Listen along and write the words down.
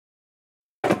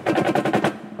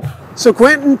So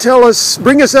Quentin,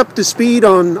 bring us up to speed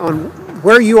on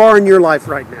where you are in your life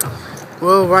right now.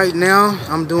 Well, right now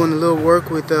I'm doing a little work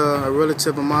with a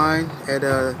relative of mine at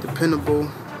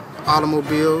Dependable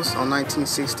Automobiles on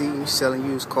 1960, selling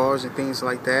used cars and things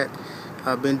like that.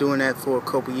 I've been doing that for a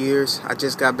couple years. I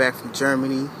just got back from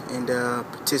Germany and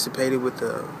participated with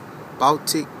the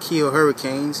Baltic Kiel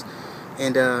Hurricanes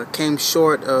and came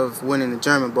short of winning the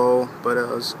German Bowl, but it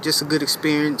was just a good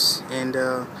experience. And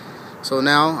so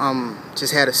now I'm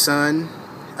just had a son.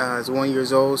 He's 1 year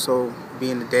old, so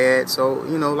being a dad, so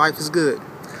life is good.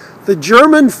 The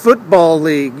German Football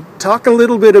League. Talk a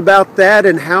little bit about that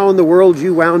and how in the world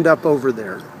you wound up over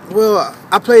there. Well,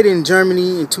 I played in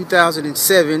Germany in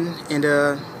 2007, and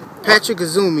Patrick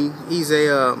Azumi, he's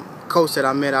a coach that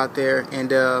I met out there,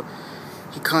 and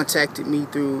he contacted me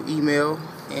through email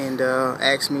and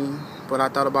asked me what I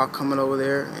thought about coming over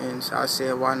there, and so I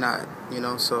said, why not?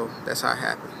 So that's how it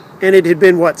happened. And it had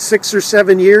been, what, 6 or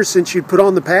 7 years since you'd put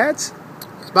on the pads?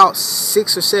 It's about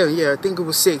 6 or 7, yeah, I think it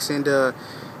was 6, and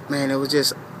man, it was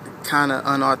just kind of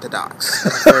unorthodox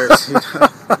at first,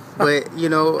 But,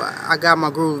 I got my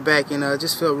groove back and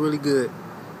just felt really good.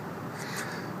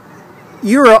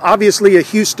 You're obviously a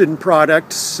Houston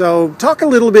product, so talk a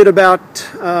little bit about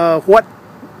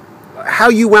how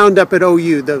you wound up at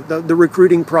OU, the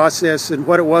recruiting process, and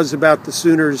what it was about the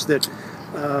Sooners that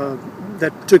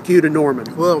took you to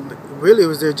Norman. Well, really, it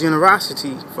was their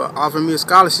generosity for offering me a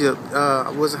scholarship. I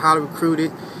wasn't highly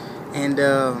recruited, and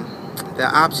the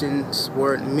options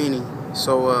weren't many.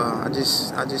 So I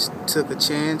just took a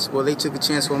chance. Well, they took a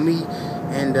chance on me,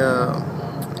 and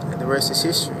the rest is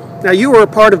history. Now, you were a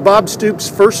part of Bob Stoops'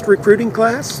 first recruiting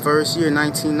class? First year,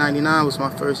 1999 was my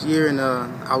first year, and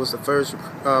I was the first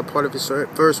part of his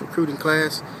first recruiting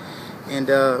class. And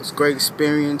it was a great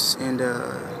experience and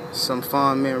some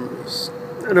fond memories.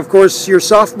 And, of course, your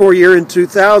sophomore year in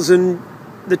 2000,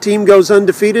 the team goes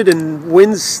undefeated and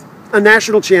wins a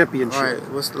national championship. All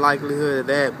right, what's the likelihood of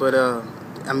that? But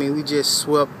we just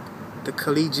swept the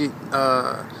collegiate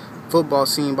football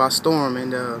scene by storm,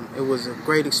 and it was a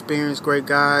great experience, great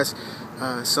guys.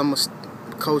 Some was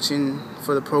coaching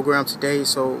for the program today,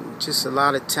 so just a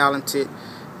lot of talented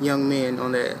young men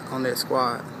on that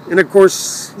squad. And of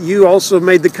course, you also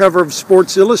made the cover of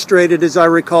Sports Illustrated, as I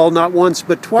recall, not once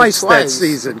but twice that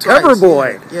season. Cover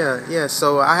boy. Yeah.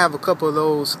 So I have a couple of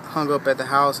those hung up at the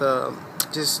house.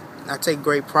 I take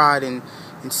great pride in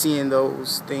seeing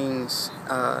those things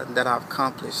that I've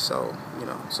accomplished. So,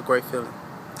 it's a great feeling.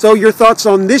 So your thoughts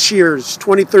on this year's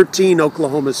 2013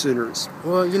 Oklahoma Sooners?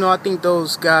 Well, I think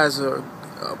those guys have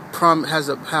a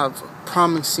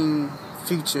promising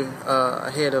future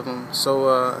ahead of them.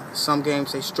 So some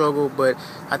games they struggle, but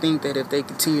I think that if they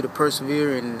continue to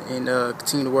persevere and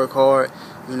continue to work hard,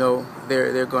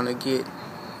 they're going to get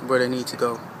where they need to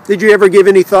go. Did you ever give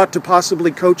any thought to possibly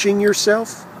coaching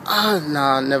yourself? No,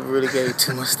 I never really gave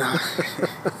too much thought.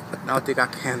 I don't think I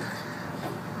can.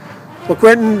 Well,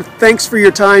 Quentin, thanks for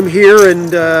your time here,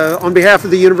 and on behalf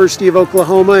of the University of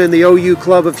Oklahoma and the OU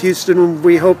Club of Houston,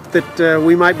 we hope that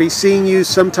we might be seeing you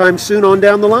sometime soon on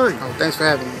down the line. Oh, thanks for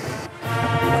having me.